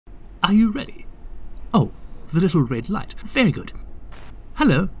Are you ready? Oh, the little red light. Very good.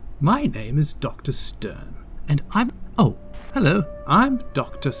 Hello, my name is Dr. Stern, and I'm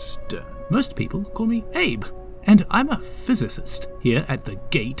Dr. Stern. Most people call me Abe, and I'm a physicist here at the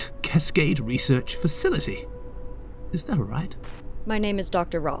GATE Cascade Research Facility. Is that right? My name is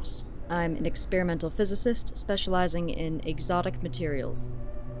Dr. Ross. I'm an experimental physicist specializing in exotic materials.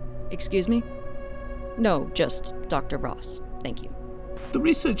 Excuse me? No, just Dr. Ross. Thank you. The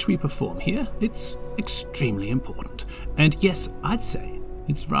research we perform here, it's extremely important. And yes, I'd say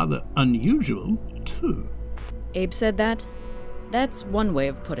it's rather unusual, too. Abe said that? That's one way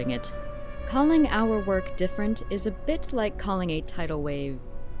of putting it. Calling our work different is a bit like calling a tidal wave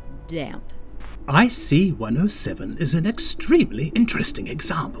damp. IC-107 is an extremely interesting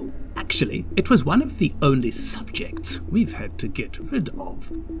example. Actually, it was one of the only subjects we've had to get rid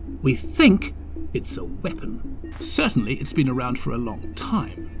of. We think it's a weapon. Certainly, it's been around for a long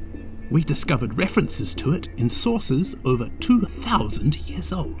time. We discovered references to it in sources over 2,000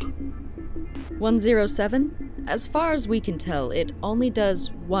 years old. 107? As far as we can tell, it only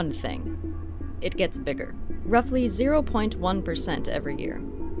does one thing. It gets bigger. Roughly 0.1% every year.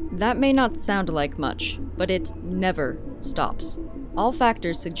 That may not sound like much, but it never stops. All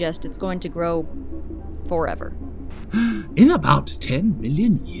factors suggest it's going to grow forever. In about 10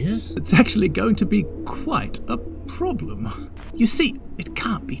 million years, it's actually going to be quite a problem. You see, it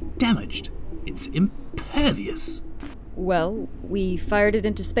can't be damaged. It's impervious. Well, we fired it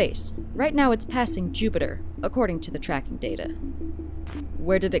into space. Right now it's passing Jupiter, according to the tracking data.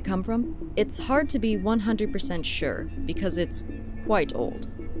 Where did it come from? It's hard to be 100% sure, because it's quite old.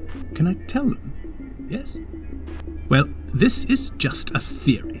 Can I tell them? Yes? Well, this is just a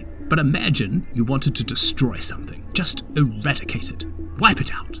theory, but imagine you wanted to destroy something. Just eradicate it. Wipe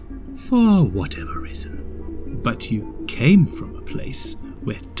it out. For whatever reason. But you came from a place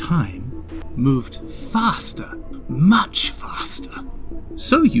where time moved faster. Much faster.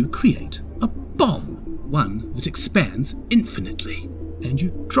 So you create a bomb. One that expands infinitely. And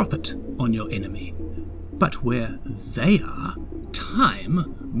you drop it on your enemy. But where they are,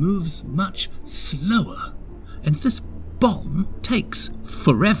 time moves much slower, and this bomb takes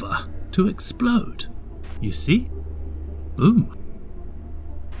forever to explode. You see? Boom.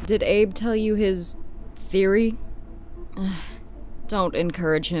 Did Abe tell you his theory? Don't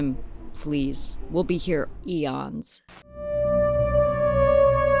encourage him, please. We'll be here eons.